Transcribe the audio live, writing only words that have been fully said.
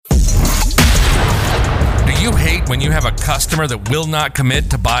you hate when you have a customer that will not commit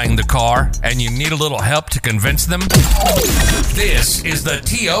to buying the car and you need a little help to convince them? This is the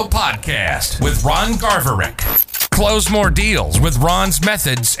TO Podcast with Ron Garverick. Close more deals with Ron's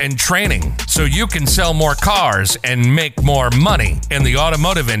methods and training so you can sell more cars and make more money in the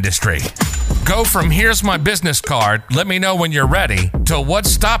automotive industry. Go from here's my business card, let me know when you're ready, to what's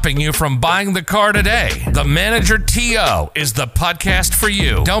stopping you from buying the car today. The Manager TO is the podcast for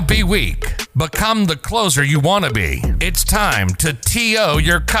you. Don't be weak. Become the closer you want to be. It's time to TO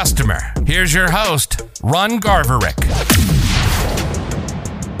your customer. Here's your host, Ron Garverick.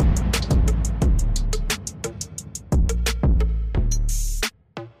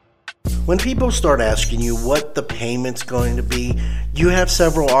 When people start asking you what the payment's going to be, you have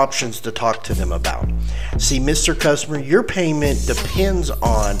several options to talk to them about. See, Mr. Customer, your payment depends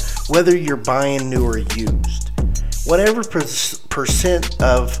on whether you're buying new or used. Whatever percent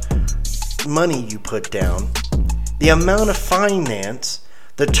of money you put down, the amount of finance,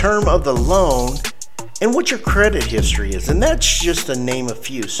 the term of the loan, and what your credit history is. And that's just to name a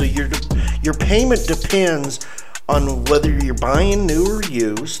few. So your payment depends on whether you're buying new or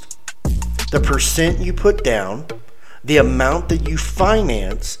used, the percent you put down, the amount that you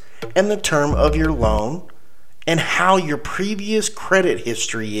finance, and the term of your loan, and how your previous credit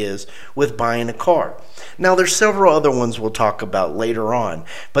history is with buying a car. Now, there's several other ones we'll talk about later on,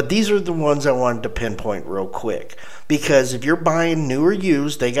 but these are the ones I wanted to pinpoint real quick. Because if you're buying new or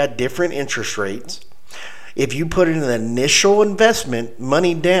used, they got different interest rates. If you put in an initial investment,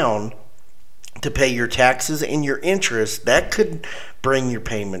 money down, to pay your taxes and your interest, that could bring your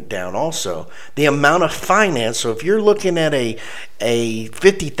payment down also. The amount of finance, so if you're looking at a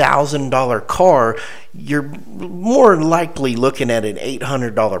 $50,000 car, you're more likely looking at an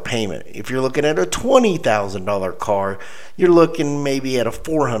 $800 payment. If you're looking at a $20,000 car, you're looking maybe at a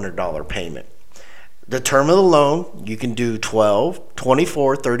 $400 payment. The term of the loan, you can do 12,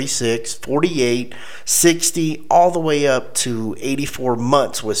 24, 36, 48, 60, all the way up to 84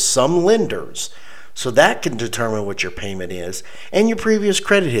 months with some lenders. So that can determine what your payment is and your previous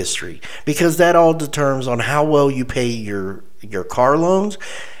credit history, because that all determines on how well you pay your car loans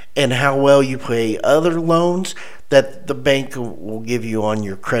and how well you pay other loans that the bank will give you on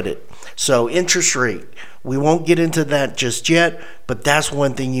your credit. So interest rate, we won't get into that just yet, but that's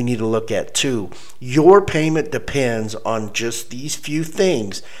one thing you need to look at too. Your payment depends on just these few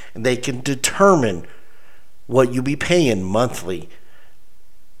things, and they can determine what you'll be paying monthly.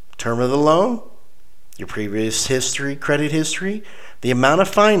 Term of the loan, your previous history, credit history, the amount of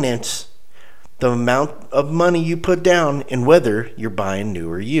finance, the amount of money you put down, and whether you're buying new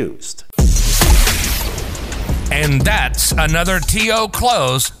or used. And that's another TO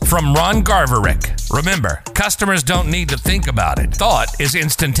close from Ron Garverick. Remember, customers don't need to think about it. Thought is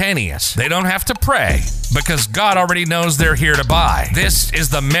instantaneous. They don't have to pray because God already knows they're here to buy. This is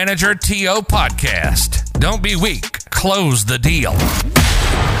the Manager TO Podcast. Don't be weak. Close the deal.